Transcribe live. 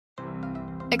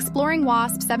Exploring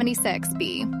WASP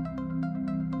 76b.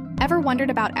 Ever wondered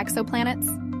about exoplanets?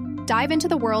 Dive into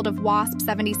the world of WASP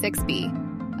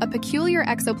 76b, a peculiar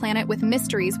exoplanet with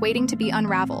mysteries waiting to be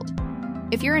unraveled.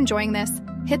 If you're enjoying this,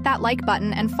 hit that like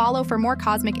button and follow for more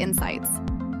cosmic insights.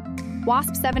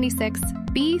 WASP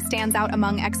 76b stands out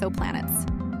among exoplanets.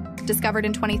 Discovered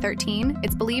in 2013,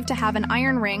 it's believed to have an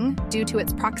iron ring due to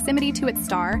its proximity to its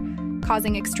star,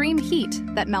 causing extreme heat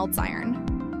that melts iron.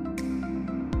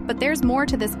 But there's more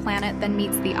to this planet than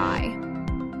meets the eye.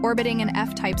 Orbiting an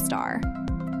F-type star,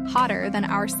 hotter than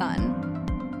our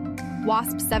Sun.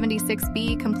 WASP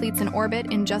 76b completes an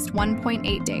orbit in just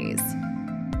 1.8 days.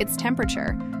 Its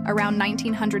temperature, around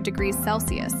 1900 degrees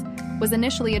Celsius, was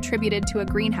initially attributed to a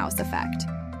greenhouse effect.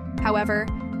 However,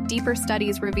 deeper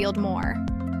studies revealed more.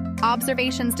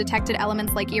 Observations detected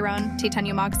elements like iron,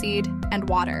 titanium oxide, and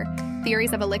water,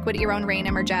 theories of a liquid iron rain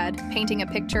emerged, painting a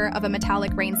picture of a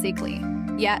metallic rain cycle.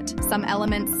 Yet, some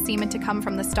elements seem to come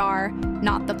from the star,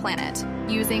 not the planet.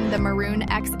 Using the Maroon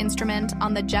X instrument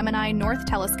on the Gemini North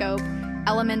Telescope,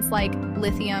 elements like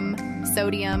lithium,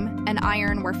 sodium, and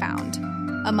iron were found.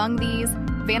 Among these,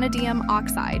 vanadium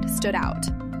oxide stood out.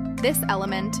 This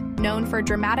element, known for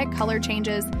dramatic color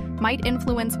changes, might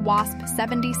influence WASP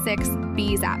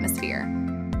 76b's atmosphere.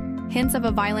 Hints of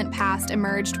a violent past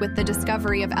emerged with the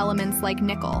discovery of elements like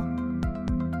nickel.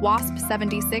 WASP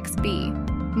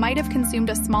 76b might have consumed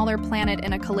a smaller planet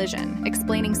in a collision,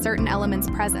 explaining certain elements'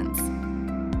 presence.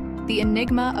 The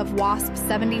enigma of WASP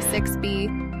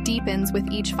 76b deepens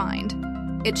with each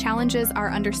find. It challenges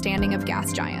our understanding of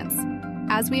gas giants.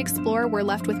 As we explore, we're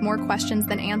left with more questions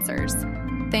than answers.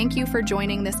 Thank you for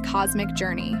joining this cosmic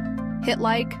journey. Hit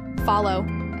like, follow,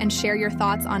 and share your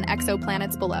thoughts on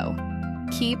exoplanets below.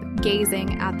 Keep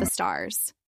gazing at the stars.